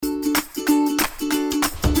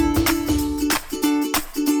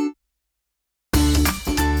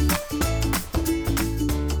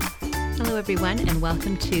everyone, and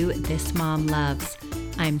welcome to This Mom Loves.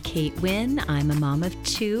 I'm Kate Wynn. I'm a mom of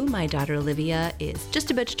two. My daughter Olivia is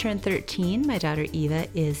just about to turn 13. My daughter Eva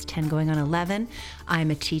is 10 going on 11.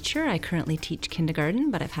 I'm a teacher. I currently teach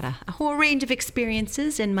kindergarten, but I've had a whole range of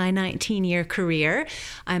experiences in my 19-year career.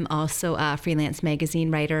 I'm also a freelance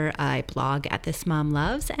magazine writer. I blog at This Mom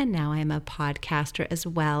Loves, and now I'm a podcaster as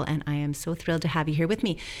well, and I am so thrilled to have you here with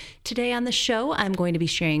me. Today on the show, I'm going to be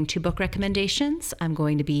sharing 2 book recommendations. I'm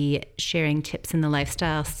going to be sharing tips in the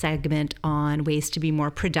lifestyle segment on ways to be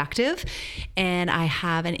more productive. And I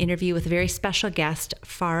have an interview with a very special guest,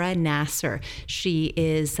 Farah Nasser. She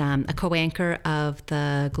is a co-anchor of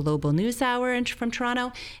the Global News Hour from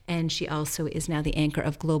Toronto, and she also is now the anchor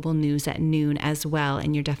of Global News at Noon as well.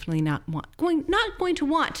 And you're definitely not going to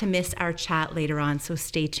want to miss our chat later on, so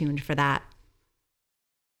stay tuned for that.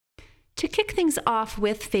 To kick things off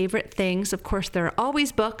with favorite things, of course, there are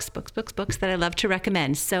always books that I love to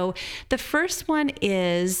recommend. So the first one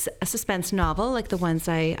is a suspense novel, like the ones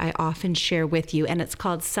I often share with you, and it's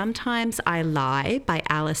called Sometimes I Lie by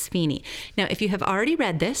Alice Feeney. Now, if you have already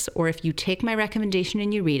read this, or if you take my recommendation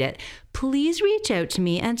and you read it, please reach out to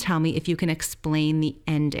me and tell me if you can explain the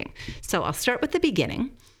ending. So I'll start with the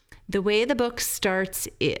beginning. The way the book starts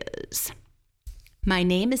is, my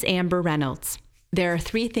name is Amber Reynolds. There are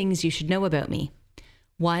 3 things you should know about me.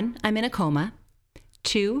 1, I'm in a coma.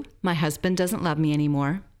 2, my husband doesn't love me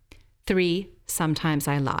anymore. 3, sometimes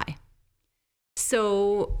I lie.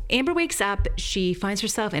 So Amber wakes up, she finds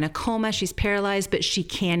herself in a coma, she's paralyzed, but she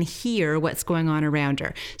can hear what's going on around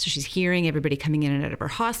her. So she's hearing everybody coming in and out of her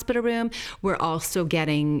hospital room. We're also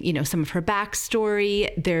getting, some of her backstory.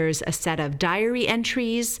 There's a set of diary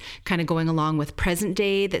entries kind of going along with present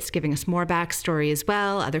day that's giving us more backstory as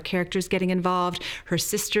well. Other characters getting involved. Her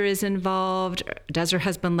sister is involved. Does her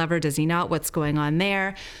husband love her? Does he not? What's going on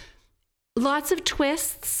there? Lots of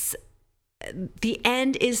twists. The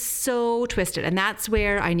end is so twisted, and that's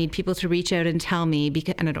where I need people to reach out and tell me,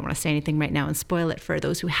 and I don't want to say anything right now and spoil it for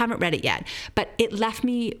those who haven't read it yet, but it left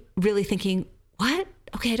me really thinking, what?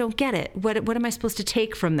 Okay, I don't get it. What am I supposed to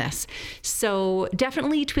take from this? So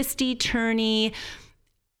definitely twisty, turny.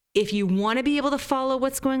 If you want to be able to follow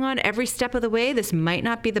what's going on every step of the way, this might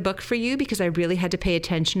not be the book for you, because I really had to pay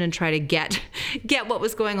attention and try to get what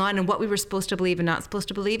was going on and what we were supposed to believe and not supposed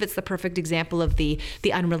to believe. It's the perfect example of the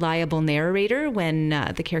unreliable narrator when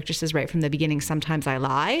the character says right from the beginning, sometimes I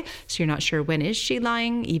lie. So you're not sure, when is she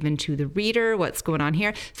lying, even to the reader, what's going on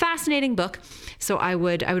here. Fascinating book. So I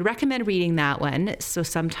would recommend reading that one. So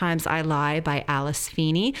Sometimes I Lie by Alice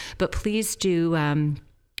Feeney. But please do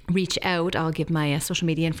reach out. I'll give my social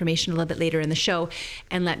media information a little bit later in the show,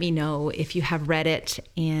 and let me know if you have read it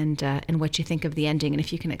and what you think of the ending. And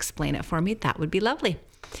if you can explain it for me, that would be lovely.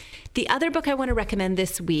 The other book I want to recommend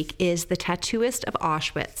this week is The Tattooist of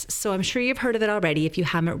Auschwitz. So I'm sure you've heard of it already if you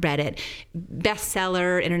haven't read it.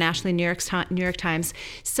 Bestseller, internationally, New York Times.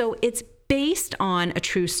 So it's based on a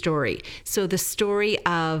true story. So the story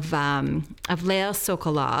of Leil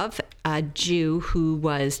Sokolov, a Jew who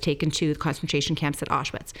was taken to the concentration camps at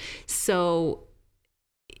Auschwitz. So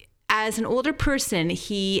as an older person,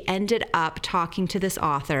 he ended up talking to this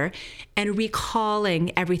author and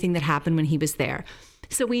recalling everything that happened when he was there.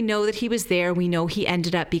 So we know that he was there. We know he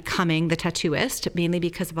ended up becoming the tattooist, mainly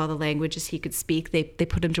because of all the languages he could speak. They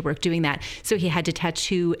put him to work doing that. So he had to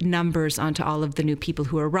tattoo numbers onto all of the new people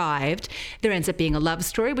who arrived. There ends up being a love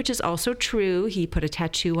story, which is also true. He put a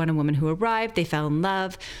tattoo on a woman who arrived. They fell in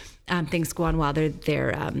love. Things go on while they're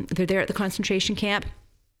there at the concentration camp.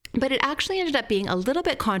 But it actually ended up being a little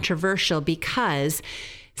bit controversial because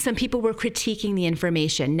some people were critiquing the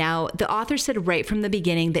information. Now, the author said right from the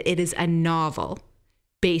beginning that it is a novel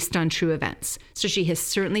based on true events. So she has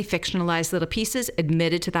certainly fictionalized little pieces,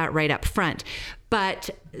 admitted to that right up front.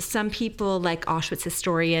 But some people, like Auschwitz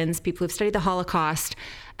historians, people who've studied the Holocaust,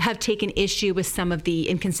 have taken issue with some of the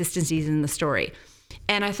inconsistencies in the story.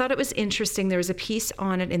 And I thought it was interesting. There was a piece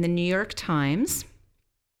on it in the New York Times.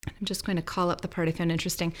 I'm just going to call up the part I found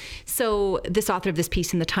interesting. So this author of this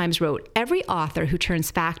piece in the Times wrote, every author who turns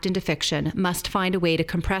fact into fiction must find a way to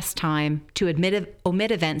compress time, to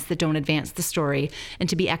omit events that don't advance the story, and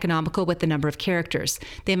to be economical with the number of characters.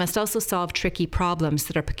 They must also solve tricky problems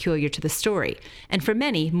that are peculiar to the story. And for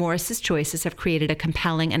many, Morris's choices have created a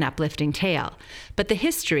compelling and uplifting tale. But the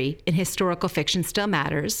history in historical fiction still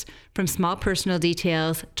matters, from small personal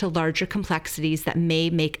details to larger complexities that may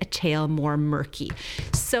make a tale more murky.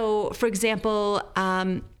 So, for example,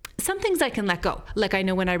 some things I can let go. Like I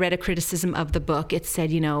know when I read a criticism of the book, it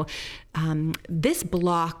said, this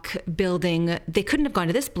block building, they couldn't have gone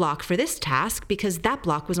to this block for this task because that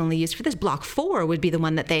block was only used for this. Block 4 would be the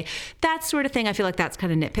one that sort of thing. I feel like that's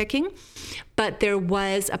kind of nitpicking. But there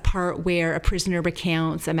was a part where a prisoner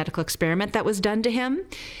recounts a medical experiment that was done to him.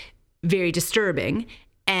 Very disturbing.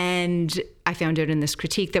 And I found out in this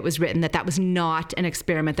critique that was written that was not an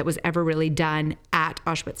experiment that was ever really done at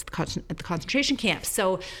Auschwitz, at the concentration camp.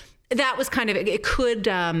 So that was kind of, it could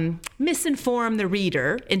misinform the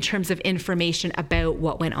reader in terms of information about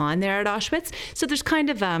what went on there at Auschwitz. So there's kind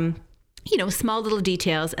of, small little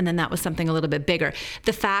details, and then that was something a little bit bigger.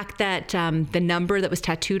 The fact that the number that was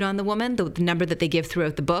tattooed on the woman, the number that they give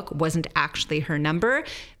throughout the book, wasn't actually her number,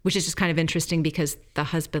 which is just kind of interesting because the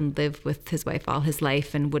husband lived with his wife all his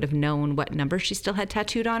life and would have known what number she still had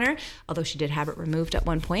tattooed on her, although she did have it removed at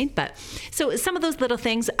one point. But so some of those little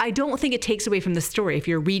things, I don't think it takes away from the story. If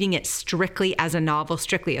you're reading it strictly as a novel,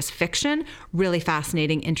 strictly as fiction, really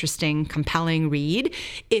fascinating, interesting, compelling read.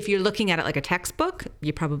 If you're looking at it like a textbook,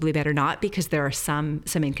 you probably better not, because there are some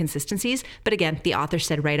inconsistencies. But again, the author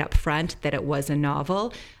said right up front that it was a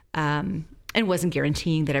novel, and wasn't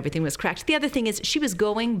guaranteeing that everything was correct. The other thing is she was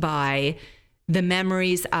going by the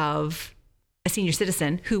memories of a senior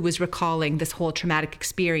citizen who was recalling this whole traumatic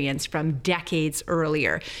experience from decades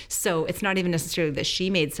earlier. So it's not even necessarily that she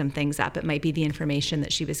made some things up. It might be the information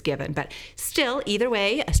that she was given. But still, either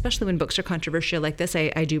way, especially when books are controversial like this,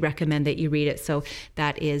 I do recommend that you read it. So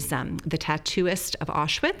that is The Tattooist of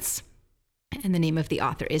Auschwitz. And the name of the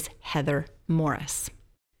author is Heather Morris.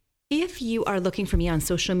 If you are looking for me on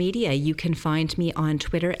social media, you can find me on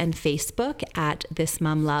Twitter and Facebook at This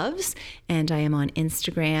Mom Loves, and I am on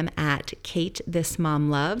Instagram at Kate This Mom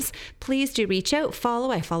Loves. Please do reach out, follow.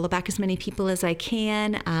 I follow back as many people as I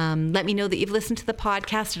can. Let me know that you've listened to the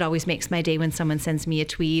podcast. It always makes my day when someone sends me a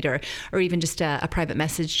tweet or even just a private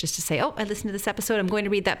message just to say, oh, I listened to this episode. I'm going to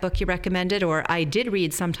read that book you recommended, or I did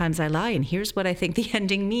read Sometimes I Lie, and here's what I think the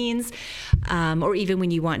ending means. Or even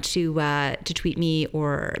when you want to tweet me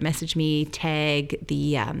or message me, tag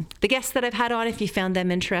the guests that I've had on if you found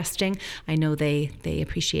them interesting. I know they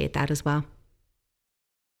appreciate that as well.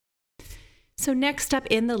 So next up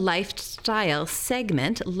in the lifestyle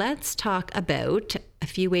segment, let's talk about a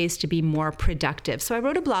few ways to be more productive. So I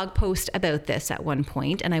wrote a blog post about this at one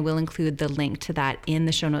point, and I will include the link to that in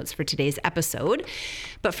the show notes for today's episode.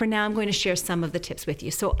 But for now, I'm going to share some of the tips with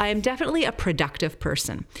you. So I am definitely a productive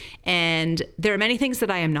person, and there are many things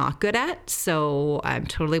that I am not good at. So I'm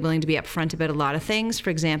totally willing to be upfront about a lot of things.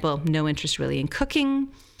 For example, no interest really in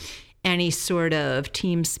cooking. Any sort of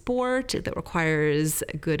team sport that requires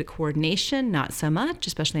good coordination, not so much,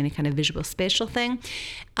 especially any kind of visual spatial thing.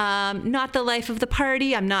 Not the life of the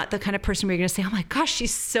party. I'm not the kind of person where you're going to say, oh my gosh,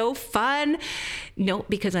 she's so fun. No,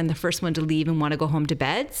 because I'm the first one to leave and want to go home to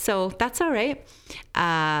bed. So that's all right.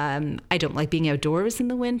 I don't like being outdoors in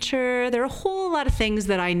the winter. There are a whole lot of things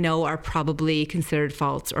that I know are probably considered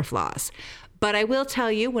faults or flaws. But I will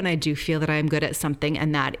tell you when I do feel that I'm good at something,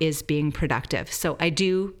 and that is being productive. So I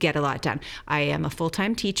do get a lot done. I am a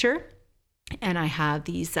full-time teacher, and I have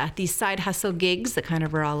these side hustle gigs that kind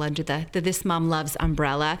of are all under the This Mom Loves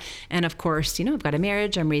umbrella. And of course, I've got a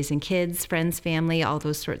marriage, I'm raising kids, friends, family, all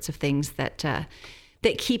those sorts of things that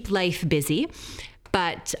keep life busy.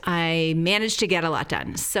 But I managed to get a lot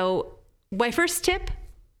done. So my first tip,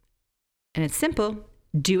 and it's simple,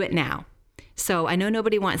 do it now. So I know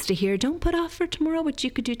nobody wants to hear, don't put off for tomorrow what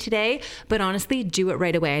you could do today, but honestly, do it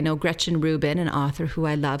right away. I know Gretchen Rubin, an author who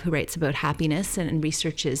I love, who writes about happiness and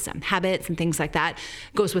researches habits and things like that,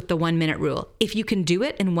 goes with the 1-minute rule. If you can do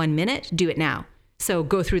it in 1 minute, do it now. So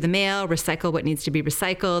go through the mail, recycle what needs to be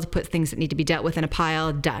recycled, put things that need to be dealt with in a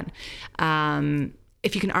pile, done.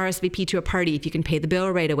 If you can RSVP to a party, if you can pay the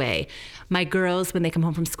bill right away. My girls, when they come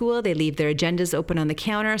home from school, they leave their agendas open on the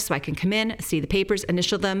counter so I can come in, see the papers,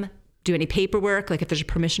 initial them, do any paperwork, like if there's a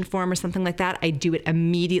permission form or something like that, I do it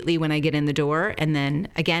immediately when I get in the door, and then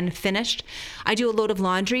again, finished. I do a load of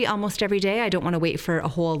laundry almost every day. I don't want to wait for a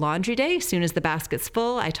whole laundry day. As soon as the basket's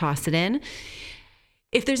full, I toss it in.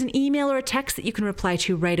 If there's an email or a text that you can reply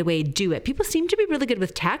to right away, do it. People seem to be really good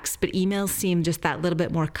with text, but emails seem just that little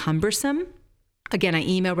bit more cumbersome. Again, I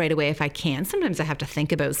email right away if I can. Sometimes I have to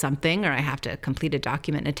think about something, or I have to complete a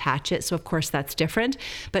document and attach it. So of course that's different,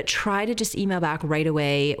 but try to just email back right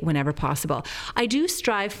away whenever possible. I do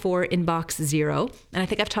strive for inbox zero. And I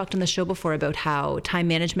think I've talked on the show before about how time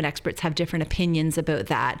management experts have different opinions about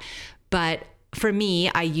that. But for me,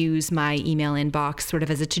 I use my email inbox sort of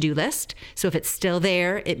as a to-do list. So if it's still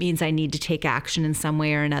there, it means I need to take action in some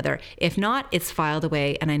way or another. If not, it's filed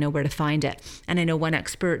away and I know where to find it. And I know one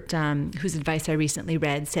expert whose advice I recently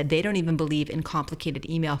read said they don't even believe in complicated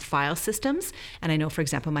email file systems. And I know, for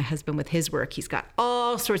example, my husband with his work, he's got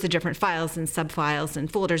all sorts of different files and subfiles and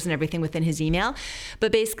folders and everything within his email.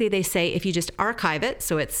 But basically they say if you just archive it,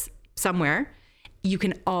 so it's somewhere, you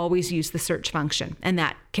can always use the search function, and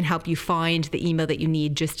that can help you find the email that you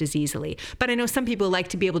need just as easily. But I know some people like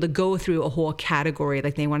to be able to go through a whole category,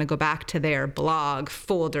 like they want to go back to their blog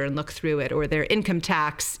folder and look through it, or their income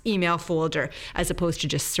tax email folder, as opposed to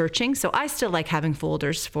just searching. So I still like having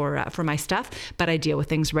folders for my stuff, but I deal with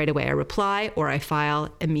things right away. I reply or I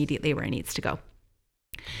file immediately where it needs to go.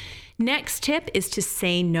 Next tip is to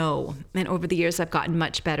say no. And over the years, I've gotten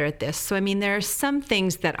much better at this. So, I mean, there are some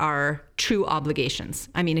things that are true obligations.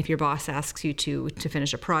 I mean, if your boss asks you to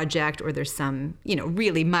finish a project, or there's some,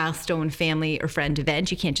 really milestone family or friend event,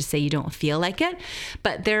 you can't just say you don't feel like it.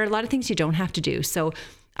 But there are a lot of things you don't have to do. So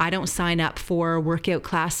I don't sign up for workout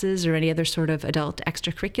classes or any other sort of adult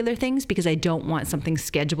extracurricular things because I don't want something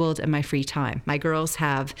scheduled in my free time. My girls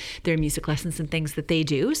have their music lessons and things that they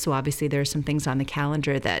do. So obviously there are some things on the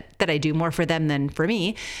calendar that I do more for them than for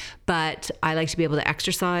me. But I like to be able to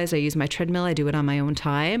exercise. I use my treadmill. I do it on my own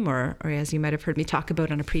time. Or as you might have heard me talk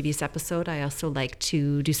about on a previous episode, I also like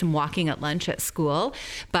to do some walking at lunch at school.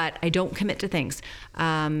 But I don't commit to things.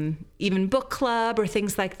 Even book club or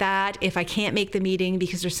things like that. If I can't make the meeting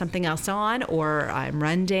because there's something else on, or I'm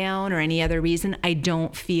run down, or any other reason, I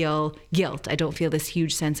don't feel guilt. I don't feel this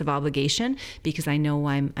huge sense of obligation because I know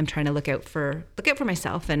I'm trying to look out for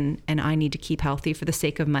myself, and I need to keep healthy for the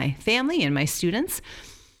sake of my family and my students.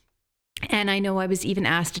 And I know I was even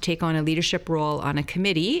asked to take on a leadership role on a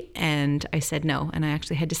committee, and I said no. And I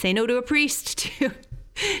actually had to say no to a priest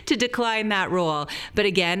to decline that role. But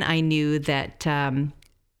again, I knew that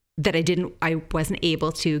I wasn't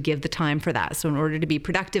able to give the time for that. So in order to be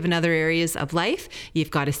productive in other areas of life,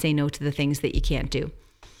 you've got to say no to the things that you can't do.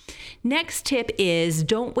 Next tip is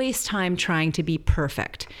don't waste time trying to be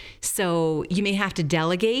perfect. So you may have to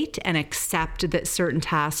delegate and accept that certain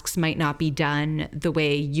tasks might not be done the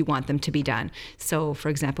way you want them to be done. So for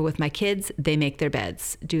example, with my kids, they make their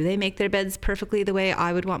beds. Do they make their beds perfectly the way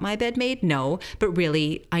I would want my bed made? No, but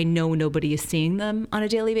really, I know nobody is seeing them on a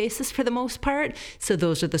daily basis for the most part. So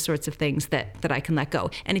those are the sorts of things that I can let go.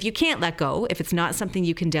 And if you can't let go, if it's not something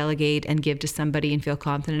you can delegate and give to somebody and feel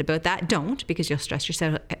confident about that, don't, because you'll stress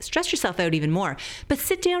yourself out even more. But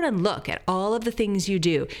sit down and look at all of the things you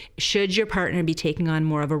do. Should your partner be taking on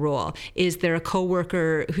more of a role? Is there a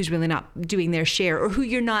coworker who's really not doing their share, or who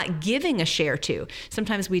you're not giving a share to?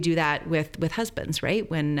 Sometimes we do that with husbands, right?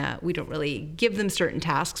 When we don't really give them certain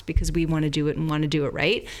tasks because we want to do it and want to do it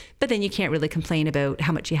right. But then you can't really complain about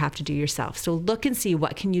how much you have to do yourself. So look and see,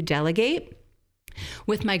 what can you delegate?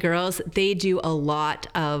 With my girls, they do a lot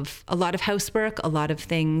of housework, a lot of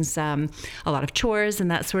things, a lot of chores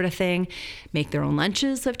and that sort of thing. Make their own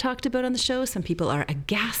lunches, I've talked about on the show. Some people are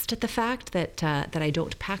aghast at the fact that I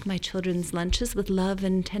don't pack my children's lunches with love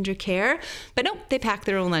and tender care. But no, they pack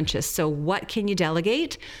their own lunches. So what can you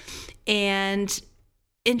delegate? And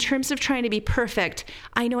in terms of trying to be perfect,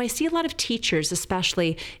 I know I see a lot of teachers,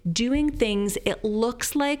 especially, doing things it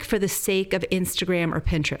looks like for the sake of Instagram or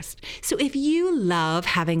Pinterest. So if you love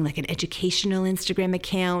having like an educational Instagram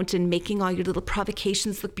account and making all your little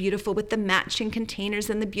provocations look beautiful with the matching containers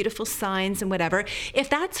and the beautiful signs and whatever, if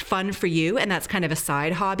that's fun for you and that's kind of a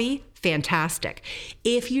side hobby, fantastic.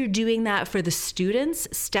 If you're doing that for the students,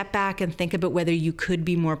 step back and think about whether you could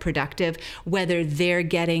be more productive, whether they're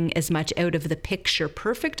getting as much out of the picture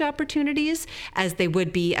perfect opportunities as they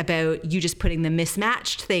would be about you just putting the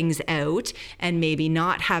mismatched things out and maybe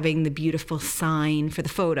not having the beautiful sign for the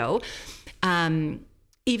photo.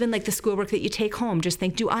 Even like the schoolwork that you take home, just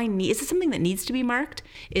think, is this something that needs to be marked?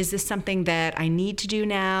 Is this something that I need to do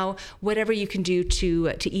now? Whatever you can do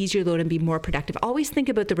to ease your load and be more productive. Always think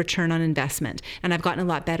about the return on investment. And I've gotten a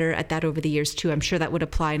lot better at that over the years too. I'm sure that would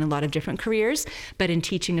apply in a lot of different careers, but in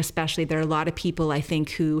teaching especially, there are a lot of people, I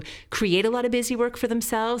think, who create a lot of busy work for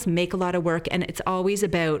themselves, make a lot of work, and it's always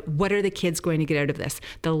about what are the kids going to get out of this?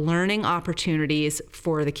 The learning opportunities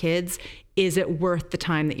for the kids. Is it worth the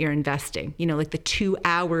time that you're investing? Like the 2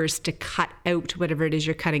 hours to cut out whatever it is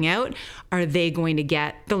you're cutting out, are they going to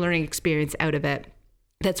get the learning experience out of it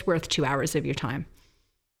that's worth 2 hours of your time?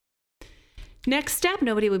 Next step,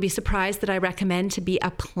 nobody would be surprised that I recommend to be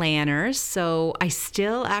a planner. So I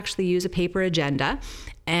still actually use a paper agenda.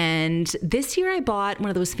 And this year I bought one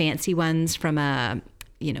of those fancy ones from a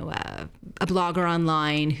a blogger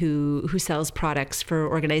online who sells products for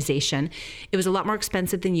organization. It was a lot more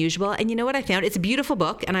expensive than usual. And you know what I found? It's a beautiful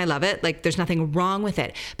book and I love it. Like there's nothing wrong with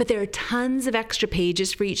it, but there are tons of extra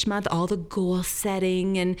pages for each month, all the goal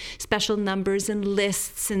setting and special numbers and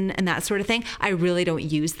lists and that sort of thing. I really don't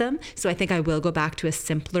use them. So I think I will go back to a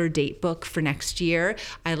simpler date book for next year.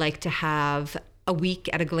 I like to have a week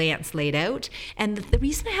at a glance laid out. And the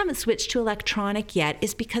reason I haven't switched to electronic yet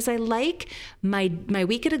is because I like my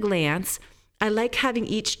week at a glance. I like having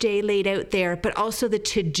each day laid out there, but also the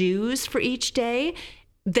to-dos for each day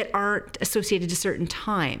that aren't associated to certain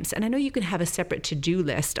times. And I know you can have a separate to-do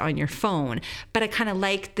list on your phone, but I kind of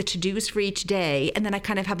like the to-dos for each day. And then I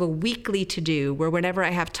kind of have a weekly to-do where whenever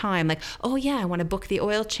I have time, like, oh yeah, I want to book the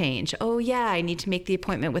oil change. Oh yeah, I need to make the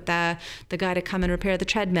appointment with the guy to come and repair the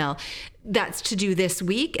treadmill. That's to do this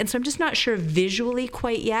week. And so I'm just not sure visually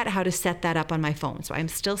quite yet how to set that up on my phone. So I'm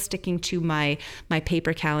still sticking to my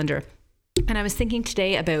paper calendar. And I was thinking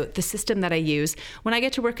today about the system that I use. When I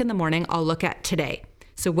get to work in the morning, I'll look at today.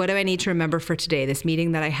 So what do I need to remember for today? This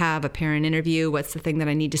meeting that I have, a parent interview, what's the thing that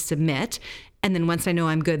I need to submit? And then once I know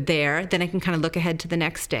I'm good there, then I can kind of look ahead to the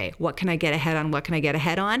next day. What can I get ahead on? What can I get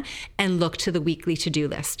ahead on? And look to the weekly to-do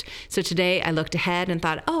list. So today I looked ahead and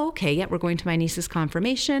thought, oh, okay, yeah, we're going to my niece's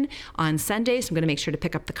confirmation on Sunday. So I'm going to make sure to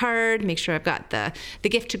pick up the card, make sure I've got the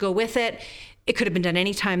gift to go with it. It could have been done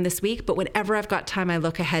any time this week, but whenever I've got time, I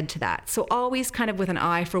look ahead to that. So always kind of with an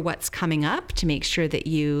eye for what's coming up to make sure that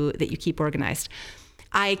you keep organized.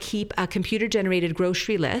 I keep a computer-generated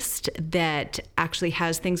grocery list that actually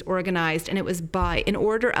has things organized, and it was in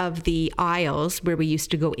order of the aisles where we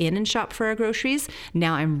used to go in and shop for our groceries.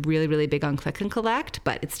 Now I'm really, really big on click and collect,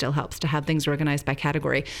 but it still helps to have things organized by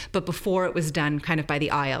category. But before it was done kind of by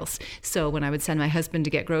the aisles. So when I would send my husband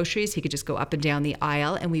to get groceries, he could just go up and down the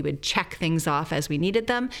aisle and we would check things off as we needed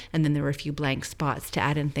them. And then there were a few blank spots to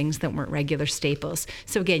add in things that weren't regular staples.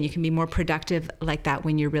 So again, you can be more productive like that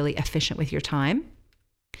when you're really efficient with your time.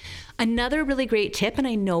 Another really great tip, and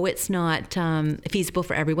I know it's not feasible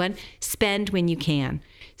for everyone, spend when you can.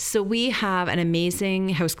 So we have an amazing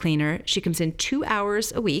house cleaner. She comes in 2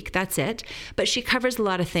 hours a week, that's it. But she covers a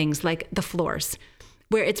lot of things like the floors,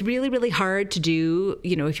 where it's really, really hard to do,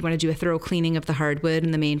 if you want to do a thorough cleaning of the hardwood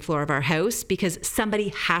and the main floor of our house, because somebody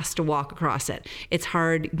has to walk across it. It's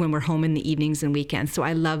hard when we're home in the evenings and weekends. So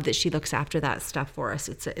I love that she looks after that stuff for us.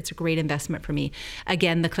 It's a great investment for me.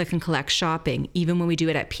 Again, the click and collect shopping, even when we do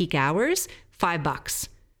it at peak hours, $5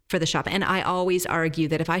 for the shop. And I always argue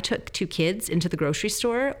that if I took 2 kids into the grocery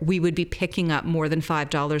store, we would be picking up more than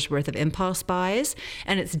 $5 worth of impulse buys.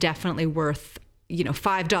 And it's definitely worth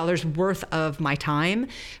 $5 worth of my time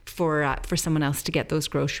for someone else to get those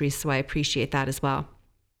groceries. So I appreciate that as well.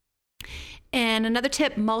 And another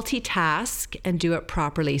tip, multitask and do it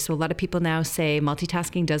properly. So a lot of people now say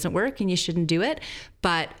multitasking doesn't work and you shouldn't do it,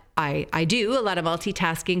 but I do a lot of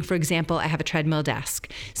multitasking. For example, I have a treadmill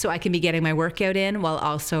desk, so I can be getting my workout in while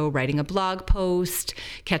also writing a blog post,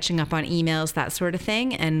 catching up on emails, that sort of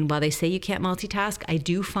thing. And while they say you can't multitask, I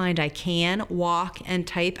do find I can walk and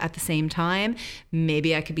type at the same time.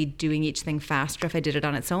 Maybe I could be doing each thing faster if I did it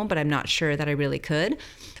on its own, but I'm not sure that I really could.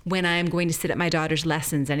 When I'm going to sit at my daughter's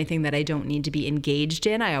lessons, anything that I don't need to be engaged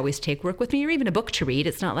in, I always take work with me or even a book to read.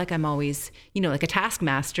 It's not like I'm always, like a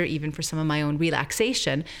taskmaster, even for some of my own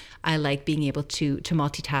relaxation. I like being able to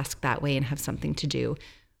multitask that way and have something to do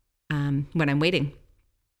when I'm waiting.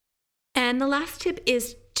 And the last tip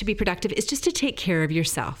is to be productive is just to take care of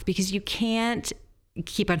yourself, because you can't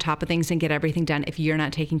keep on top of things and get everything done if you're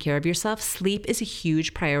not taking care of yourself. Sleep is a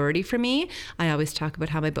huge priority for me. I always talk about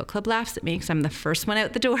how my book club laughs at me because I'm the first one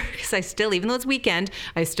out the door, because I still, even though it's weekend,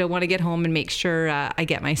 I still want to get home and make sure I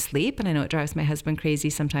get my sleep. And I know it drives my husband crazy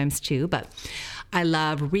sometimes too, but I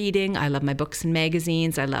love reading. I love my books and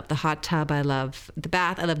magazines. I love the hot tub. I love the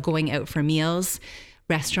bath. I love going out for meals,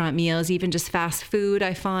 restaurant meals, even just fast food.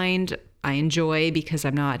 I find I enjoy because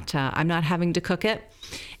I'm not having to cook it.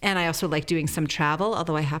 And I also like doing some travel,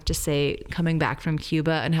 although I have to say, coming back from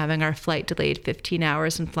Cuba and having our flight delayed 15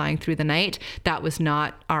 hours and flying through the night, that was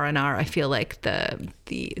not R&R. I feel like the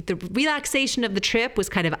relaxation of the trip was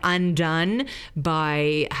kind of undone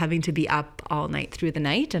by having to be up all night through the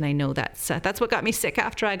night. And I know that's what got me sick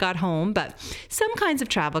after I got home. But some kinds of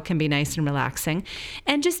travel can be nice and relaxing,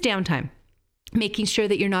 and just downtime. making sure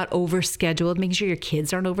that you're not overscheduled, making sure your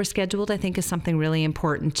kids aren't overscheduled, I think is something really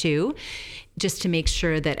important too, just to make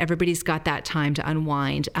sure that everybody's got that time to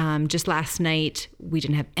unwind. Just last night, we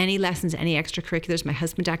didn't have any lessons, any extracurriculars. My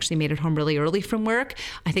husband actually made it home really early from work.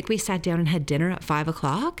 I think we sat down and had dinner at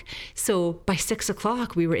 5:00. So by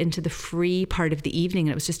 6:00, we were into the free part of the evening,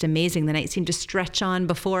 and it was just amazing. The night seemed to stretch on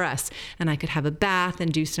before us, and I could have a bath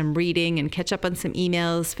and do some reading and catch up on some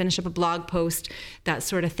emails, finish up a blog post, that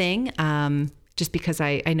sort of thing. Just because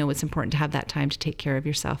I know it's important to have that time to take care of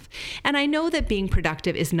yourself. And I know that being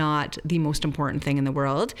productive is not the most important thing in the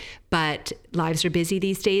world, but lives are busy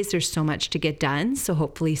these days. There's so much to get done. So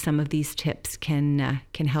hopefully some of these tips can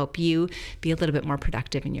help you be a little bit more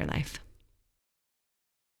productive in your life.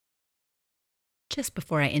 Just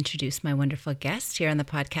before I introduce my wonderful guest here on the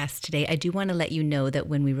podcast today, I do want to let you know that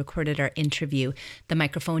when we recorded our interview, the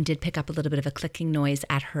microphone did pick up a little bit of a clicking noise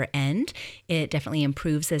at her end. It definitely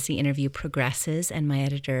improves as the interview progresses, and my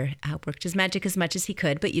editor worked his magic as much as he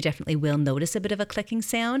could, but you definitely will notice a bit of a clicking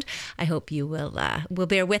sound. I hope you will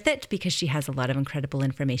bear with it because she has a lot of incredible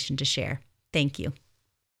information to share. Thank you.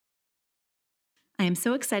 I am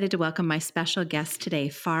so excited to welcome my special guest today,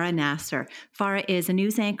 Farah Nasser. Farah is a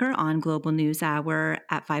news anchor on Global News Hour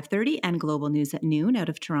at 5:30 and Global News at noon out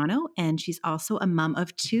of Toronto, and she's also a mom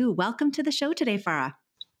of 2. Welcome to the show today, Farah.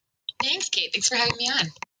 Thanks, Kate. Thanks for having me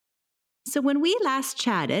on. So when we last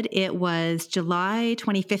chatted, it was July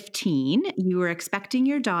 2015. You were expecting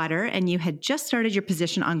your daughter, and you had just started your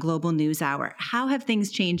position on Global News Hour. How have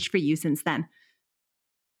things changed for you since then?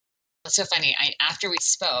 It's so funny. After we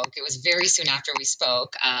spoke, it was very soon after we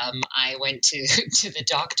spoke, I went to the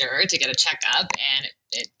doctor to get a checkup, and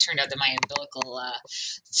it turned out that my umbilical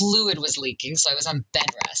fluid was leaking, so I was on bed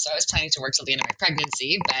rest. So I was planning to work till the end of my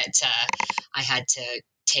pregnancy, but I had to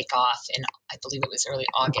take off in, I believe it was early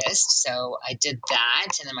August. So I did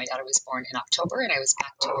that, and then my daughter was born in October, and I was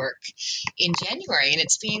back to work in January. And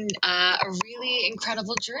it's been a really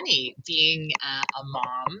incredible journey being a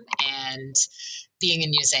mom and being a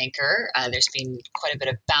news anchor. There's been quite a bit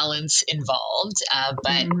of balance involved, but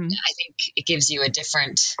I think it gives you a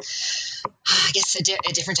different, I guess,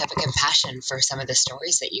 a different type of compassion for some of the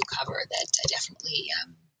stories that you cover that I definitely,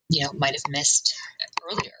 might have missed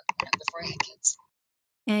earlier before I had kids.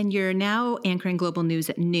 And you're now anchoring Global News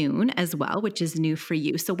at noon as well, which is new for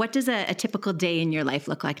you. So what does a typical day in your life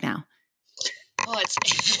look like now? Well,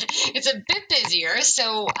 it's a bit busier.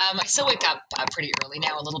 So I still wake up pretty early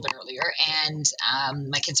now, a little bit earlier, and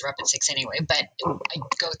my kids are up at 6 anyway. But I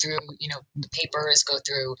go through, the papers, go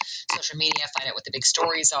through social media, find out what the big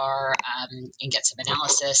stories are, and get some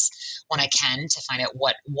analysis when I can to find out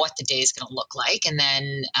what the day is going to look like, and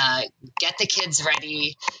then get the kids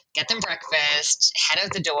ready, get them breakfast, head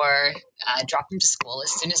out the door, drop them to school.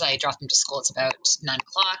 As soon as I drop them to school, it's about 9:00,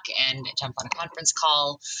 and I jump on a conference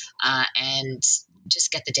call and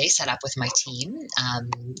just get the day set up with my team,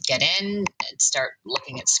 get in and start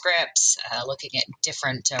looking at scripts, looking at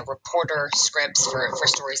different reporter scripts for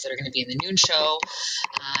stories that are going to be in the noon show,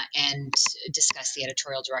 and discuss the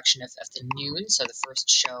editorial direction of the noon, so the first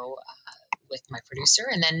show with my producer.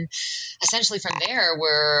 And then essentially from there,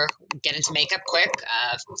 we're get into makeup quick,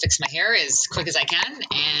 fix my hair as quick as I can,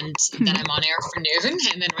 and then I'm on air for noon.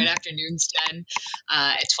 And then right after noon's done,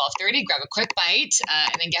 at 12:30, grab a quick bite,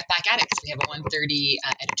 and then get back at it, because we have a 1:30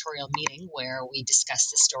 editorial meeting where we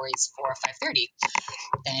discuss the stories for 5:30.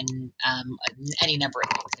 Then any number of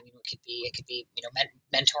things. I mean, it could be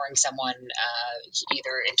mentoring someone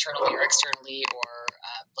either internally or externally, or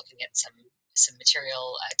looking at some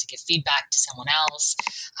material to give feedback to someone else,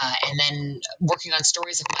 and then working on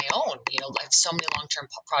stories of my own. I have so many long-term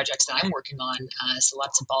projects that I'm working on, so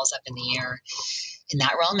lots of balls up in the air in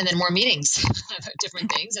that realm, and then more meetings about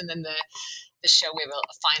different things. And then the show, we have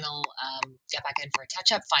a final get back in for a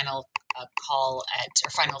touch-up, final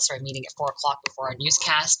meeting at 4:00 before our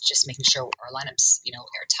newscast, just making sure our lineups,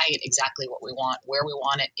 are tight, exactly what we want, where we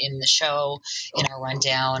want it in the show, in our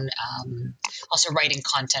rundown. Also writing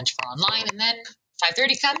content for online, and then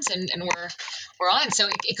 5:30 comes and we're on. So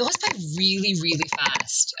it goes by really, really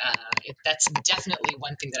fast. That's definitely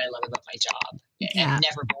one thing that I love about my job. Yeah. I'm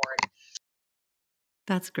never bored.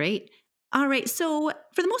 That's great. All right. So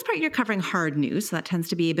for the most part, you're covering hard news. So that tends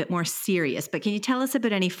to be a bit more serious. But can you tell us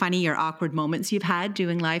about any funny or awkward moments you've had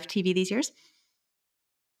doing live TV these years?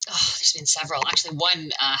 Oh, there's been several. Actually,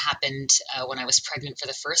 one happened when I was pregnant for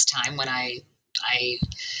the first time, when I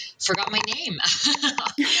forgot my name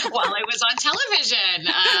while I was on television.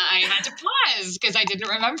 I had to pause because I didn't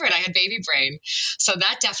remember it. I had baby brain. So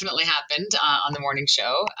that definitely happened on the morning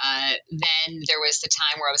show. Then there was the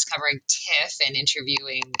time where I was covering TIFF and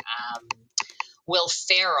interviewing Will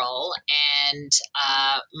Ferrell, and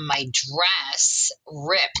my dress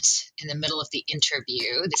ripped in the middle of the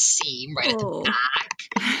interview, the seam right at the Oh. back.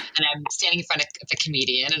 And I'm standing in front of the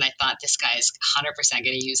comedian, and I thought, this guy's 100%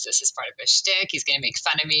 going to use this as part of his shtick. He's going to make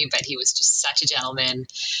fun of me, but he was just such a gentleman,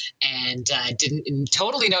 and didn't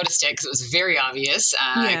totally noticed it because it was very obvious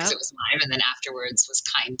because Yeah. it was live. And then afterwards was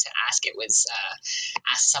kind to ask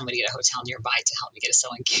somebody at a hotel nearby to help me get a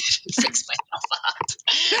sewing kit and fix myself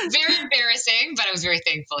up. Very embarrassing, but I was very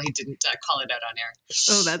thankful he didn't call it out on air.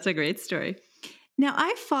 Oh, that's a great story. Now,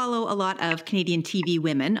 I follow a lot of Canadian TV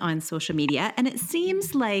women on social media, and it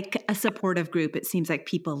seems like a supportive group. It seems like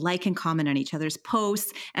people like and comment on each other's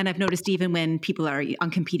posts. And I've noticed even when people are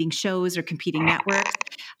on competing shows or competing networks.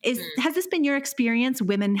 Has this been your experience,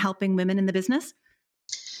 women helping women in the business?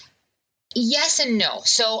 Yes and no.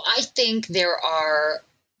 So I think there are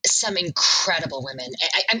some incredible women.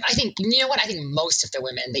 I think, you know what? I think most of the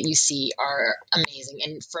women that you see are amazing.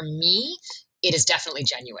 And for me, it is definitely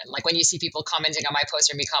genuine. Like when you see people commenting on my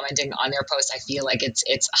post or me commenting on their post, I feel like it's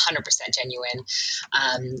 100% genuine.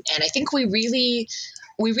 And I think we really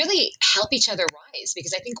help each other rise,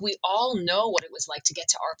 because I think we all know what it was like to get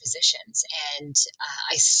to our positions. And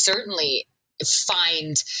I certainly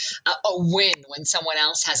find a win when someone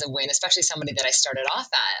else has a win, especially somebody that I started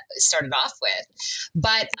off with.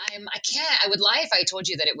 But I would lie if I told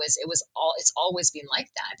you that it's always been like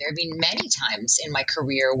that. There have been many times in my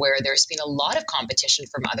career where there's been a lot of competition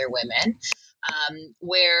from other women.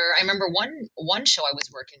 Where I remember one show I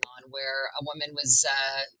was working on where a woman was,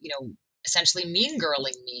 essentially mean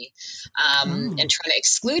girling me, and trying to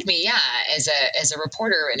exclude me, as a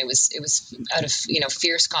reporter. And it was out of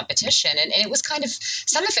fierce competition, and it was kind of,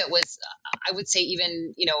 some of it was, I would say,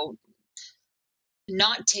 even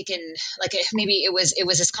not taken, like, maybe it was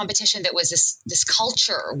this competition that was this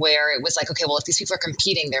culture where it was like, okay, well, if these people are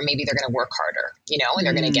competing, maybe they're going to work harder, and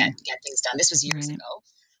they're going to get things done. This was years Right. ago.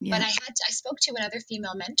 Yeah. But I spoke to another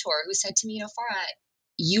female mentor who said to me, Farah,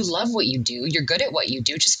 you love what you do. You're good at what you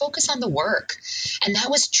do. Just focus on the work. And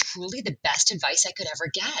that was truly the best advice I could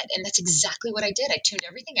ever get. And that's exactly what I did. I tuned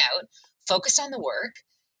everything out, focused on the work.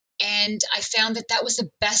 And I found that was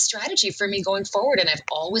the best strategy for me going forward. And I've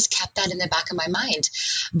always kept that in the back of my mind.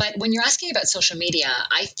 But when you're asking about social media,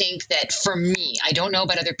 I think that for me, I don't know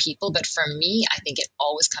about other people, but for me, I think it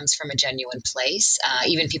always comes from a genuine place.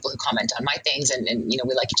 Even people who comment on my things, and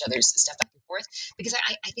we like each other's stuff back and forth, because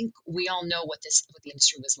I think we all know what the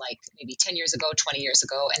industry was like maybe 10 years ago, 20 years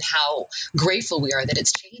ago, and how grateful we are that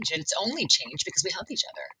it's changed. And it's only changed because we help each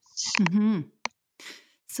other. Mm-hmm.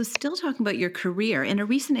 So still talking about your career, in a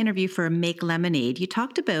recent interview for Make Lemonade, you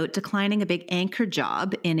talked about declining a big anchor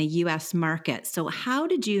job in a U.S. market. So how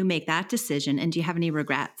did you make that decision, and do you have any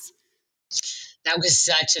regrets? That was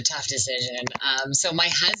such a tough decision. So my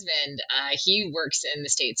husband, he works in the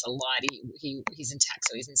States a lot. He's in tech,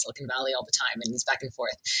 so he's in Silicon Valley all the time, and he's back and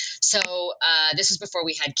forth. So this was before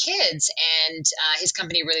we had kids, and his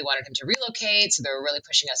company really wanted him to relocate, so they were really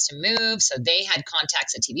pushing us to move. So they had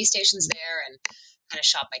contacts at TV stations there, and kind of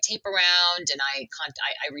shop my tape around. And I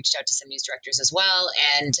reached out to some news directors as well,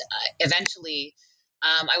 and eventually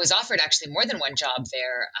I was offered actually more than one job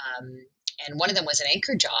there. And one of them was an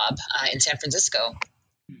anchor job in San Francisco,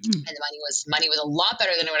 and the money was a lot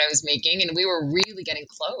better than what I was making, and we were really getting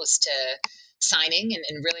close to signing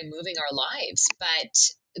and really moving our lives. But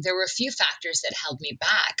there were a few factors that held me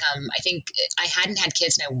back. I think I hadn't had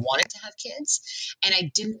kids, and I wanted to have kids, and I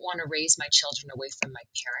didn't want to raise my children away from my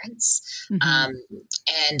parents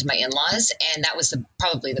and my in-laws, and that was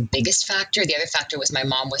probably the biggest factor. The other factor was my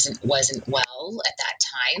mom wasn't well at that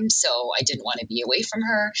time, so I didn't want to be away from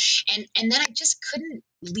her, and then I just couldn't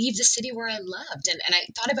leave the city where I loved, and I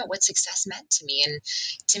thought about what success meant to me, and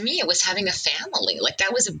to me it was having a family. Like,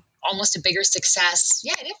 that was almost a bigger success.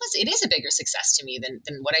 Yeah, it is a bigger success to me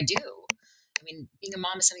than what I do. I mean, being a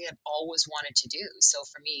mom is something I've always wanted to do. So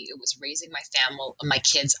for me, it was raising my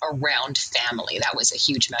kids around family. That was a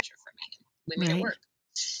huge measure for me. We made it work.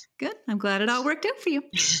 Good. I'm glad it all worked out for you.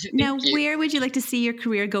 Now, where would you like to see your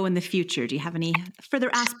career go in the future? Do you have any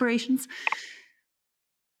further aspirations?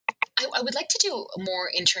 I would like to do more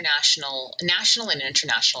national and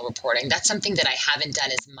international reporting. That's something that I haven't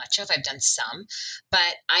done as much of. I've done some,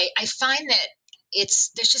 but I find that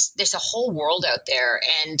there's a whole world out there,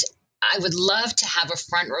 and I would love to have a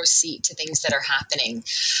front row seat to things that are happening.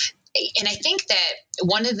 And I think that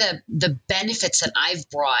one of the benefits that I've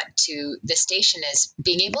brought to the station is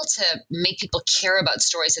being able to make people care about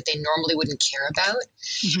stories that they normally wouldn't care about.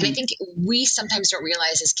 And I think we sometimes don't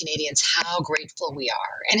realize as Canadians how grateful we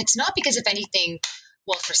are. And it's not because of anything.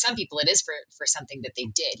 well, for some people it is for something that they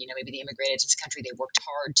did. Maybe they immigrated to this country, they worked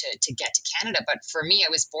hard to get to Canada. But for me,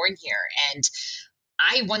 I was born here and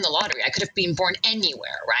I won the lottery. I could have been born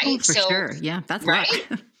anywhere, Oh, right? for So, sure. Yeah, that's luck. right?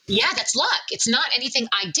 Yeah, that's luck. It's not anything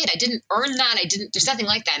I did. I didn't earn that. There's nothing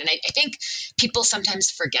like that. And I think people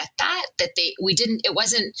sometimes forget we just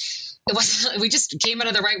came out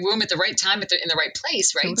of the right womb at the right time in the right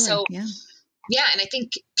place, right? Totally. So, Yeah. yeah, and I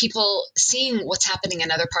think people seeing what's happening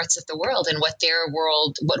in other parts of the world and what their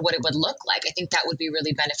world, what it would look like, I think that would be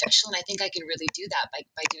really beneficial. And I think I can really do that by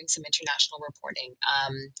doing some international reporting.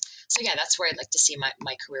 So yeah, that's where I'd like to see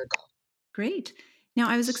my career go. Great. Now,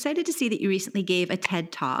 I was excited to see that you recently gave a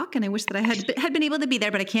TED Talk, and I wish that I had been able to be there,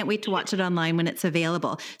 but I can't wait to watch it online when it's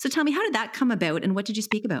available. So tell me, how did that come about, and what did you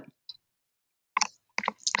speak about?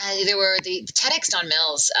 There were the TEDx Don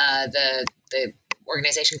Mills, the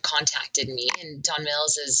organization contacted me, and Don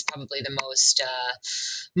Mills is probably the most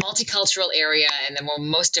multicultural area and the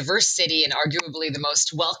most diverse city and arguably the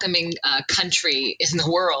most welcoming country in the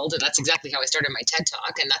world. And that's exactly how I started my TED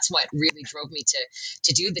Talk. And that's what really drove me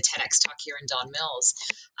to do the TEDx Talk here in Don Mills.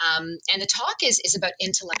 And the talk is about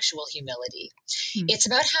intellectual humility. It's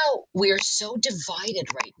about how we're so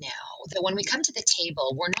divided right now that when we come to the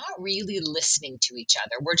table, we're not really listening to each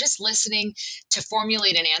other. We're just listening to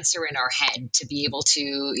formulate an answer in our head to be able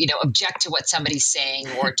to, object to what somebody's saying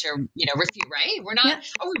or to, refute, right? We're not, Yeah.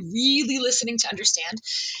 are we really listening to understand?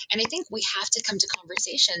 And I think we have to come to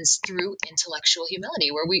conversations through intellectual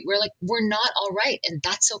humility where we're like, we're not all right. And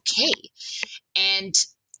that's okay. And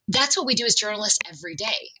that's what we do as journalists every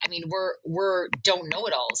day. I mean, we're don't know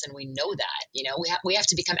it alls, and we know that. We have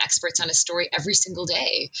to become experts on a story every single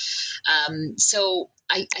day. So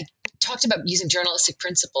I talked about using journalistic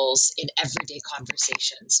principles in everyday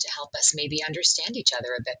conversations to help us maybe understand each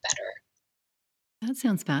other a bit better. That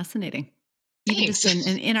sounds fascinating. Even Thanks. just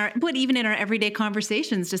even in our everyday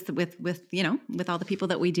conversations, just with all the people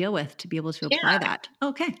that we deal with, to be able to apply that.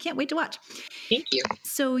 Okay, can't wait to watch. Thank you.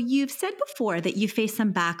 So you've said before that you faced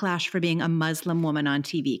some backlash for being a Muslim woman on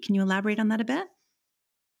TV. Can you elaborate on that a bit?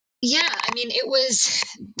 Yeah, I mean,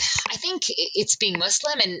 I think it's being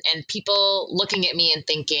Muslim and people looking at me and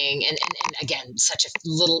thinking, and again, such a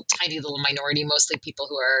tiny little minority, mostly people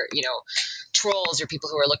who are, trolls or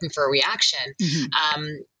people who are looking for a reaction.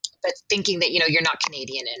 Mm-hmm. But thinking that, you're not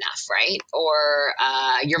Canadian enough, right? Or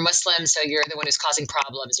you're Muslim, so you're the one who's causing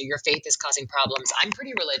problems, or your faith is causing problems. I'm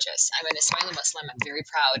pretty religious. I'm an Ismaili Muslim. I'm very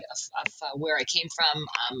proud of where I came from,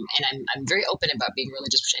 and I'm very open about being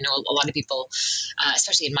religious, which I know a lot of people,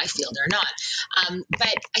 especially in my field, are not.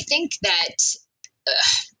 But I think that.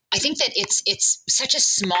 It's such a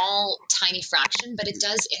small, tiny fraction, but it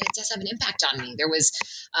does have an impact on me. There was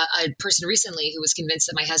a person recently who was convinced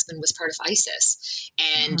that my husband was part of ISIS,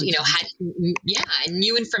 and had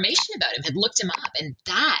new information about him, had looked him up, and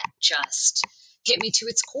that just hit me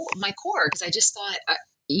to my core, because I just thought.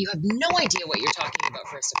 You have no idea what you're talking about,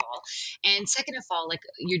 first of all. And second of all, like,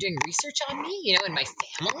 you're doing research on me, and my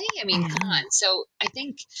family. I mean, come on. So I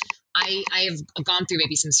think I have gone through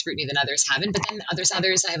maybe some scrutiny than others haven't, but then others,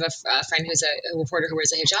 I have a friend who's a reporter who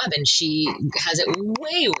wears a hijab, and she has it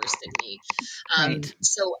way worse than me. Right.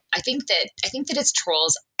 So I think that it's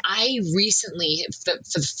trolls. I recently,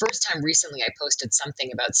 for the first time recently, I posted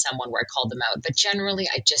something about someone where I called them out, but generally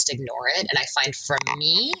I just ignore it. And I find for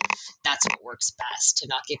me, that's what works best, to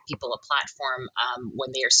not give people a platform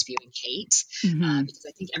when they are spewing hate. Mm-hmm. Because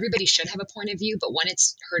I think everybody should have a point of view, but when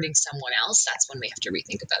it's hurting someone else, that's when we have to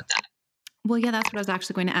rethink about that. Well, yeah, that's what I was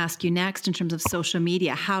actually going to ask you next in terms of social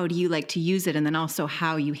media. How do you like to use it? And then also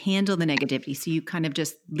how you handle the negativity. So you kind of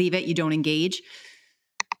just leave it, you don't engage?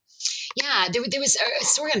 Yeah, there was a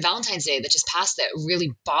story on Valentine's Day that just passed that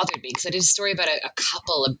really bothered me, because I did a story about a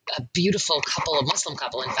couple, a beautiful couple, a Muslim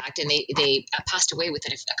couple, in fact, and they passed away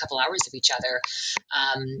within a couple hours of each other,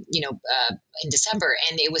 in December,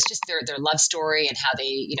 and it was just their love story and how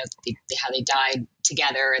how they died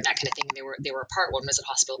together and that kind of thing. They were apart. One was at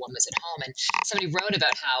hospital, one was at home, and somebody wrote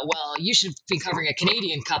about how, well, you should be covering a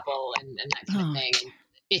Canadian couple and that kind of thing. And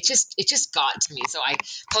it just got to me. So I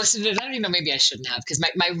posted it. I don't even know, maybe I shouldn't have, because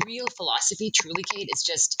my real philosophy, truly, Kate, is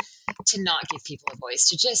just to not give people a voice,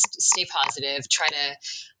 to just stay positive, try to,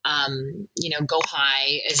 go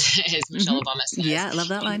high, as Michelle Obama says. Yeah, I love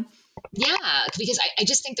that line. Yeah, because I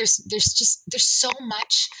just think there's so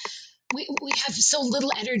much. We have so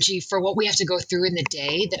little energy for what we have to go through in the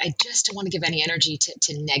day that I just don't want to give any energy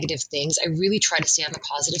to negative things. I really try to stay on the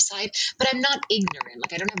positive side, but I'm not ignorant.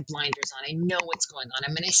 Like, I don't have blinders on. I know what's going on. I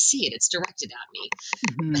mean, I see it. It's directed at me.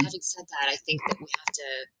 Mm-hmm. But having said that, I think that we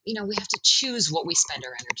have to choose what we spend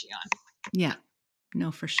our energy on. Yeah,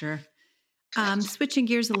 no, for sure. Correct. Switching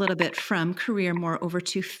gears a little bit from career more over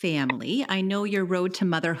to family. I know your road to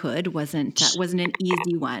motherhood wasn't an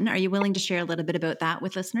easy one. Are you willing to share a little bit about that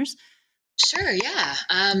with listeners? Sure. Yeah.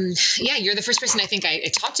 Yeah. You're the first person I think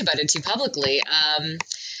I talked about it to publicly.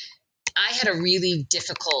 I had a really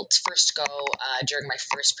difficult first go during my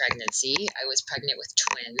first pregnancy. I was pregnant with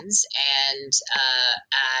twins, and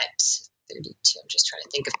at 32, I'm just trying to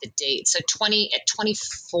think of the date. So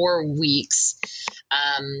 24 weeks,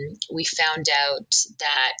 we found out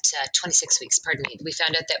that 26 weeks, pardon me, we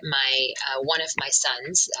found out that my one of my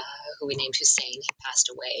sons, who we named Hussein, had passed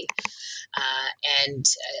away. And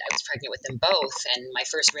I was pregnant with them both. And my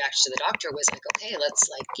first reaction to the doctor was like, okay, let's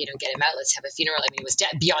get him out. Let's have a funeral. I mean, it was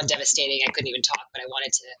beyond devastating. I couldn't even talk, but I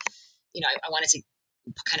wanted to, I wanted to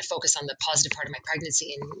kind of focus on the positive part of my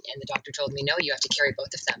pregnancy. And the doctor told me, no, you have to carry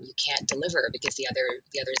both of them. You can't deliver because the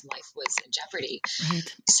other's life was in jeopardy.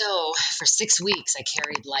 Right. So for 6 weeks, I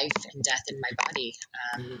carried life and death in my body.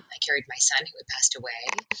 I carried my son who had passed away,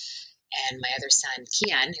 and my other son,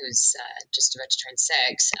 Kian, who's just about to turn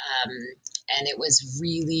 6. And it was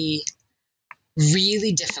really,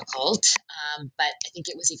 really difficult. But I think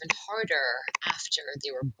it was even harder after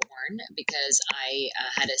they were born because I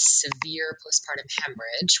had a severe postpartum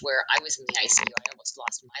hemorrhage where I was in the ICU. I almost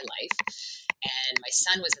lost my life. And my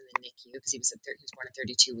son was in the NICU because he was born at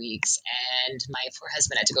 32 weeks. And my poor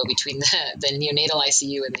husband had to go between the neonatal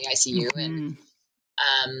ICU and the ICU. And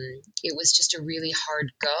it was just a really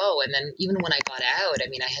hard go. And then even when I got out, I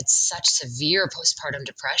mean, I had such severe postpartum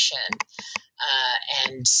depression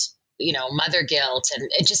and mother guilt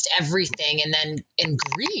and just everything, and then in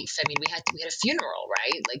grief. I mean, we had a funeral,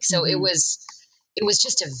 right? Like, so it was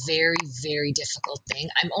just a very, very difficult thing.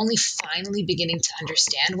 I'm only finally beginning to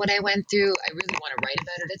understand what I went through. I really want to write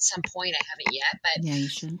about it at some point. I haven't yet, but Yeah, you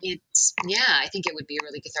should. I think it would be a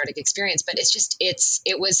really cathartic experience. But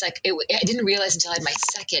it was like, I didn't realize until I had my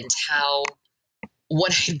second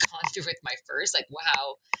what I had gone through with my first, like,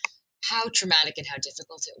 wow, how traumatic and how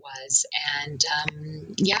difficult it was. And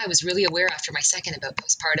I was really aware after my second about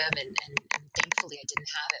postpartum, and thankfully I didn't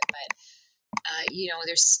have it. But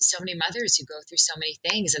there's so many mothers who go through so many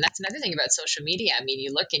things, and that's another thing about social media. I mean,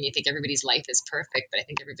 you look and you think everybody's life is perfect, but I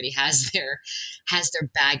think everybody has their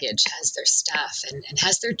baggage, has their stuff, and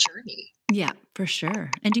has their journey. Yeah, for sure.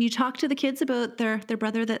 And do you talk to the kids about their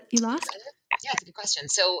brother that you lost? Yeah, it's a good question.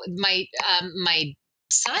 So my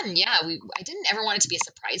son, I didn't ever want it to be a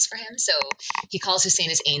surprise for him. So he calls Hussein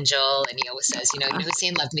his angel, and he always says,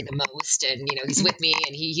 Hussein loved me the most, and he's with me,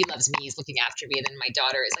 and he loves me, he's looking after me. And then my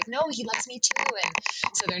daughter is like, no, he loves me too. And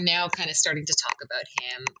so they're now kind of starting to talk about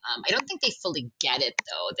him. I don't think they fully get it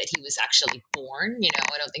though, that he was actually born.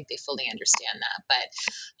 I don't think they fully understand that, but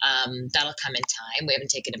that'll come in time. We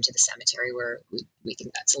haven't taken him to the cemetery where we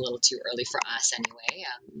think that's a little too early for us anyway.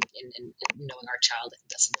 In knowing our child, I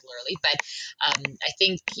think that's a little early, but I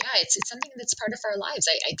think, it's something that's part of our lives.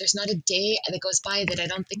 There's not a day that goes by that I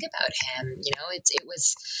don't think about him. It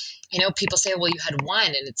was, people say, well, you had one,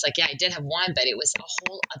 and it's like, yeah, I did have one, but it was a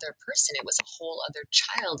whole other person. It was a whole other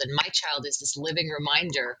child, and my child is this living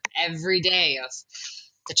reminder every day of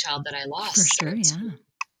the child that I lost. For sure, yeah.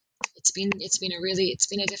 It's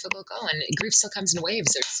been a difficult go, and grief still comes in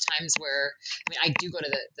waves. There's times where, I do go to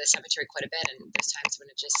the cemetery quite a bit, and there's times when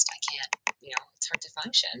I can't, it's hard to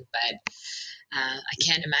function, but I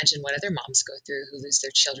can't imagine what other moms go through who lose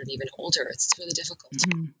their children even older. It's really difficult.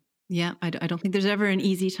 Yeah, I don't think there's ever an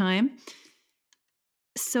easy time.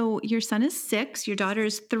 So your son is 6, your daughter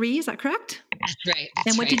is 3, is that correct? That's right.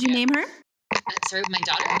 And what did you name her? Sorry, my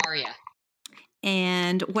daughter, Aria.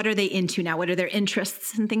 And what are they into now? What are their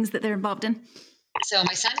interests and things that they're involved in? So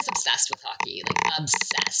my son is obsessed with hockey, like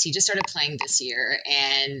obsessed. He just started playing this year,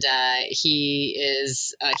 and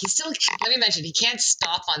he's still, let me mention, he can't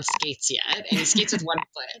stop on skates yet, and he skates with one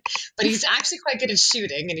foot, but he's actually quite good at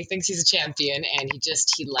shooting, and he thinks he's a champion, and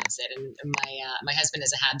he loves it. And my husband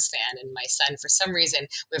is a Habs fan, and my son, for some reason,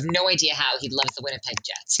 we have no idea how, he loves the Winnipeg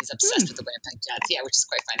Jets. He's obsessed with the Winnipeg Jets, which is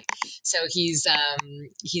quite funny. So he's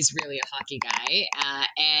really a hockey guy,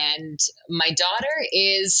 and my daughter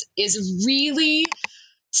is really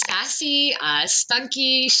sassy,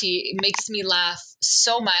 spunky. She makes me laugh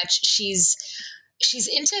so much. She's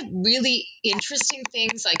into really interesting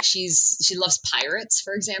things. Like she loves pirates,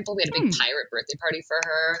 for example. We had a big pirate birthday party for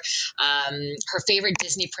her. Her favorite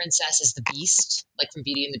Disney princess is the Beast, like from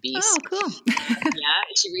Beauty and the Beast. Oh, cool. Yeah,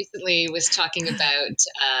 she recently was talking about,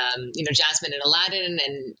 Jasmine and Aladdin,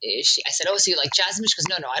 and I said, oh, so you like Jasmine? She goes,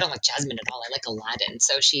 no, I don't like Jasmine at all. I like Aladdin.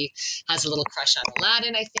 So she has a little crush on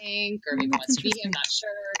Aladdin, I think, or maybe wants to be him, not sure.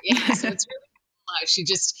 Yeah, so it's really She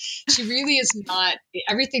really is not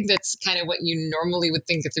everything that's kind of what you normally would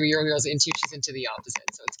think a 3-year-old girl's into. She's into the opposite.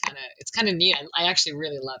 So it's kind of neat. I actually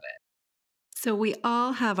really love it. So we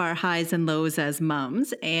all have our highs and lows as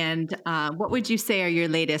moms. And what would you say are your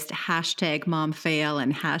latest hashtag mom fail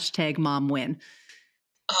and hashtag mom win?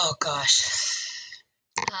 Oh gosh.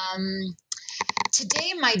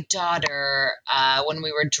 Today, my daughter, when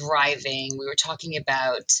we were driving, we were talking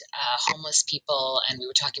about homeless people, and we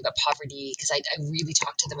were talking about poverty, because I really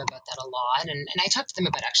talked to them about that a lot. And I talked to them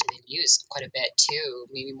about actually the news quite a bit too,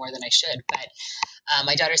 maybe more than I should. But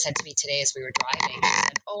my daughter said to me today as we were driving, she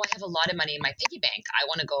said, "Oh, I have a lot of money in my piggy bank. I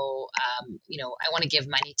want to go, I want to give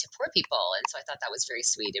money to poor people." And so I thought that was very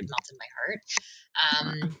sweet. It melted my heart.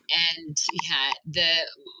 And yeah, the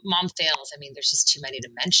mom fails. I mean, there's just too many to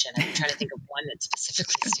mention. I'm trying to think of one that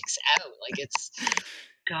specifically sticks out. Like it's,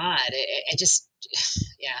 God, I just,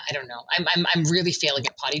 yeah, I don't know. I'm really failing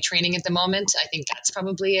at potty training at the moment. I think that's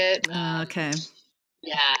probably it. Okay.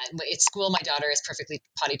 Yeah, at school, my daughter is perfectly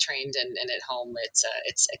potty trained, and at home, it's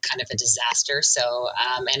a kind of a disaster. So,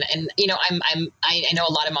 and you know, I know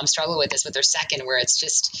a lot of moms struggle with this with their second, where it's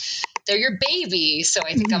just they're your baby. So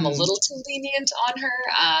I think I'm a little too lenient on her.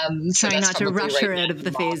 So Trying that's not to rush right her now, out of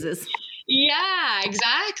the phases. Yeah,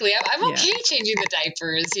 exactly. I'm okay changing the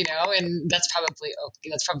diapers, and that's probably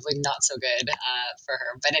not so good for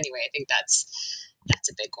her. But anyway, I think that's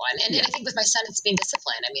a big one. And I think with my son, it's being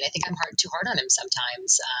discipline. I mean, I think I'm too hard on him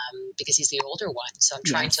sometimes because he's the older one. So I'm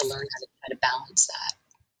trying to learn how to balance that.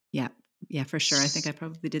 Yeah. Yeah, for sure. I think I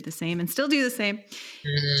probably did the same and still do the same.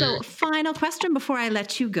 So final question before I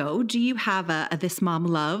let you go. Do you have a This Mom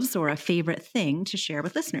Loves or a favorite thing to share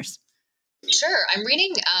with listeners? Sure. I'm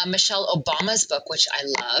reading Michelle Obama's book, which I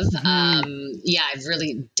love. Yeah, I've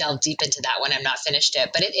really delved deep into that one. I'm not finished it.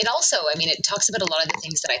 But it also, I mean, it talks about a lot of the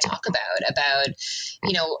things that I talk about,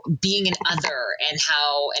 being an other and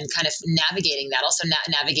kind of navigating that, also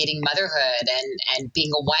navigating motherhood and being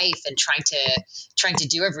a wife and trying to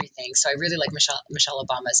do everything. So I really like Michelle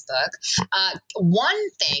Obama's book. One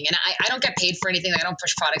thing, and I don't get paid for anything. I don't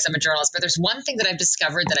push products. I'm a journalist. But there's one thing that I've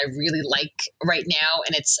discovered that I really like right now,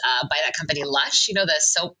 and it's by that company Lush, the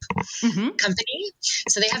soap company.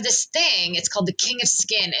 So they have this thing, it's called the King of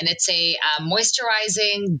Skin, and it's a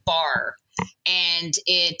moisturizing bar. And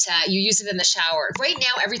you use it in the shower. Right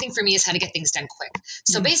now, everything for me is how to get things done quick.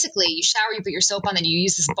 So basically, you shower, you put your soap on, then you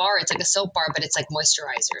use this bar. It's like a soap bar, but it's like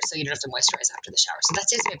moisturizer. So you don't have to moisturize after the shower. So that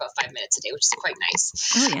saves me about 5 minutes a day, which is quite nice.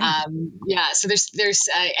 Oh, yeah. So there's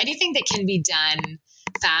anything that can be done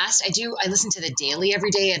fast. I listen to The Daily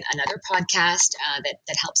every day, and another podcast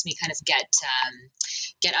that helps me kind of get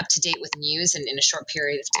up to date with news in a short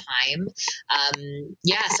period of time.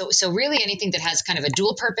 So really anything that has kind of a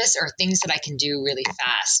dual purpose or things that I can do really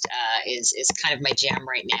fast is kind of my jam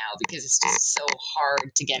right now, because it's just so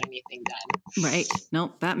hard to get anything done. Right.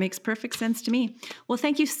 No, that makes perfect sense to me. Well,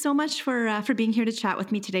 thank you so much for being here to chat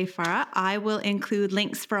with me today, Farah. I will include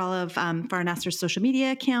links for all of Farah Nasser's social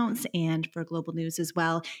media accounts and for Global News as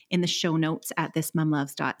well in the show notes at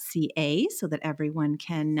thismomloves.ca so that everyone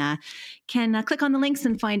can click on the links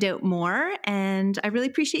and find out more. And I really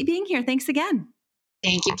appreciate you being here. Thanks again.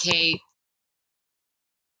 Thank you, Kate.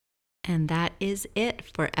 And that is it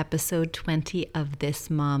for episode 20 of This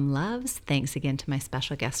Mom Loves. Thanks again to my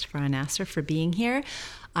special guest, Farah Nasser, for being here.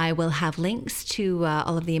 I will have links to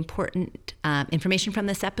all of the important information from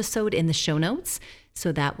this episode in the show notes.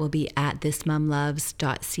 So that will be at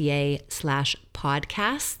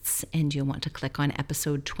thismomloves.ca/podcasts, and you'll want to click on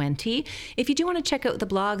episode 20. If you do want to check out the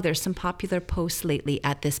blog, there's some popular posts lately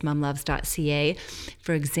at thismomloves.ca.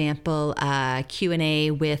 For example,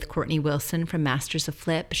 Q&A with Courtney Wilson from Masters of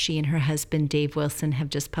Flip. She and her husband, Dave Wilson, have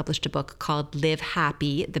just published a book called Live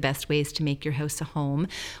Happy, The Best Ways to Make Your House a Home,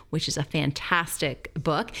 which is a fantastic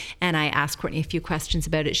book. And I asked Courtney a few questions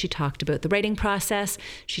about it. She talked about the writing process.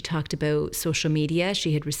 She talked about social media.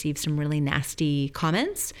 She had received some really nasty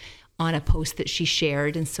comments on a post that she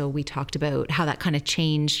shared. And so we talked about how that kind of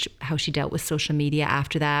changed how she dealt with social media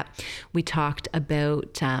after that. We talked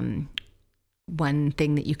about one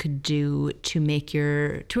thing that you could do to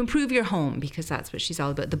improve your home, because that's what she's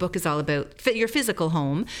all about. The book is all about your physical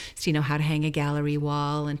home. So, how to hang a gallery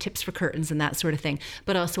wall and tips for curtains and that sort of thing,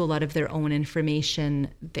 but also a lot of their own information,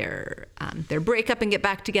 their breakup and get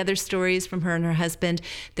back together stories from her and her husband,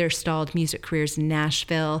 their stalled music careers in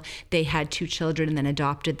Nashville. They had 2 children and then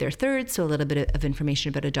adopted their third. So a little bit of information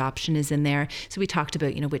about adoption is in there. So we talked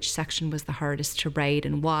about, which section was the hardest to write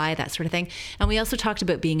and why, that sort of thing. And we also talked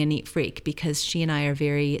about being a neat freak, because she and I are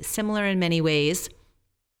very similar in many ways.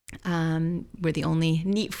 We're the only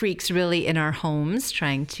neat freaks really in our homes,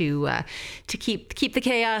 trying to keep the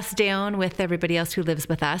chaos down with everybody else who lives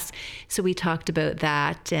with us. So we talked about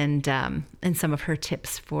that and some of her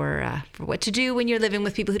tips for what to do when you're living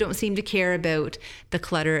with people who don't seem to care about the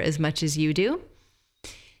clutter as much as you do.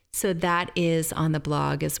 So that is on the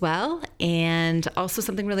blog as well. And also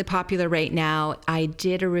something really popular right now, I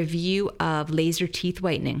did a review of laser teeth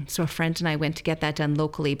whitening. So a friend and I went to get that done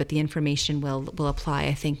locally, but the information will apply,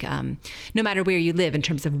 I think, no matter where you live in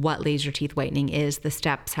terms of what laser teeth whitening is, the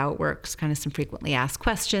steps, how it works, kind of some frequently asked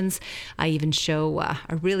questions. I even show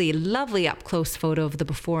a really lovely up close photo of the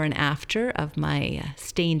before and after of my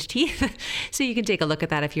stained teeth. So you can take a look at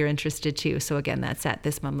that if you're interested too. So again, that's at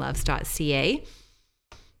thismomloves.ca.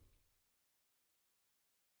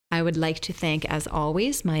 I would like to thank, as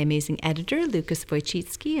always, my amazing editor, Lucas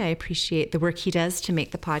Wojcicki. I appreciate the work he does to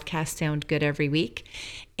make the podcast sound good every week.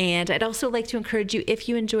 And I'd also like to encourage you, if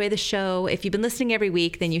you enjoy the show, if you've been listening every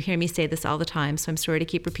week, then you hear me say this all the time, so I'm sorry to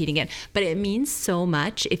keep repeating it, but it means so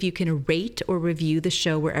much if you can rate or review the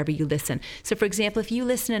show wherever you listen. So for example, if you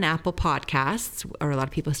listen in Apple Podcasts, or a lot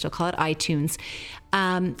of people still call it iTunes,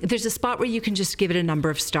 there's a spot where you can just give it a number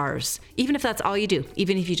of stars, even if that's all you do.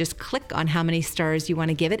 Even if you just click on how many stars you want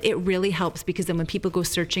to give it, it really helps, because then when people go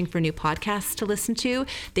searching for new podcasts to listen to,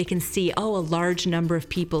 they can see, oh, a large number of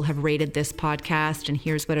people have rated this podcast, and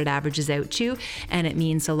here's what it averages out to, and it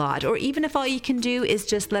means a lot. Or even if all you can do is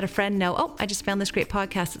just let a friend know, oh, I just found this great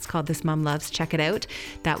podcast, it's called This Mom Loves, check it out.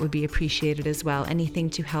 That would be appreciated as well. Anything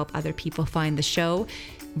to help other people find the show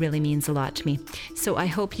really means a lot to me. So I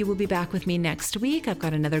hope you will be back with me next week. I've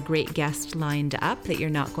got another great guest lined up that you're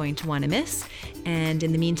not going to want to miss. And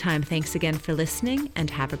in the meantime, thanks again for listening, and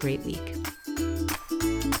have a great week.